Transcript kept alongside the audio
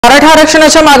मराठा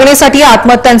आरक्षणाच्या मागणीसाठी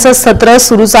आत्महत्यांचं सत्र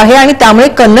सुरूच आहे आणि त्यामुळे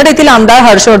कन्नड येथील आमदार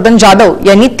हर्षवर्धन जाधव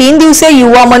यांनी 3 दिवसीय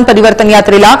युवा मन परिवर्तन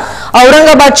यात्रेला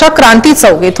औरंगाबादच्या क्रांती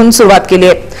चौक येथून सुरुवात केली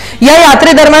आहे। या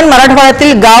यात्रेदरम्यान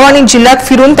मराठवाड्यातील गाव आणि जिल्ह्यात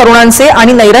फिरून तरुणांचे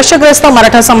आणि नैराश्यग्रस्त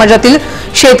मराठा समाजातील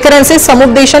शेतकऱ्यांचे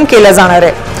समुपदेशन केले जाणार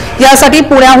आहे। यासाठी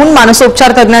पुण्याहून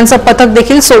मानसोपचार तज्ञांचं पथक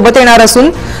देखील सोबत येणार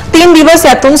असून 3 दिवस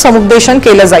यातून समुपदेशन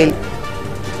केले जाईल।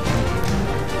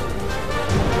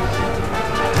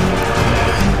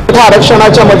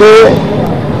 आरक्षणाच्या मध्ये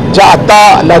ज्या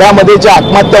आता लढ्यामध्ये ज्या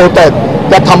आत्महत्या होत आहेत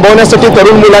त्या थांबवण्यासाठी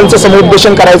तरुण मुलांचं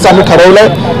समुपदेशन करायचं आम्ही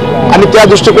ठरवलंय आणि त्या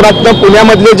दृष्टिकोनातून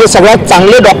पुण्यामधले जे सगळ्यात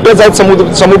चांगले डॉक्टर्स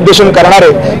आहेत समुपदेशन करणारे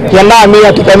यांना आम्ही या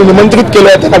ठिकाणी निमंत्रित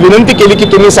केलं। त्यांना विनंती केली की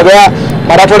तुम्ही सगळ्या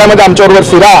मराठवाड्यामध्ये आमच्याबरोबर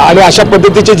फिरा आणि अशा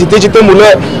पद्धतीचे जिथे जिथे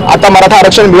मुलं आता मराठा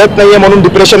आरक्षण मिळत नाहीये म्हणून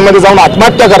डिप्रेशनमध्ये जाऊन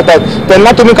आत्महत्या करतात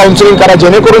त्यांना तुम्ही काउन्सिलिंग करा,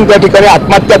 जेणेकरून त्या ठिकाणी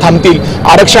आत्महत्या थांबतील।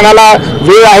 आरक्षणाला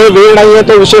वेळ आहे वेळ नाही आहे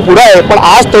तो विषय पुढे आहे, पण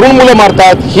आज तरुण मुलं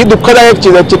मारतात ही दुःखदायक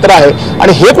चित्र आहे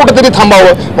आणि हे कुठेतरी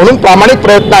थांबावं म्हणून प्रामाणिक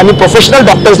प्रयत्न आम्ही प्रोफेशनल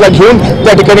डॉक्टर्सला घेऊन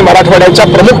त्या ठिकाणी मराठवाड्याच्या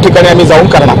प्रमुख ठिकाणी आम्ही जाऊन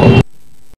करणार आहोत।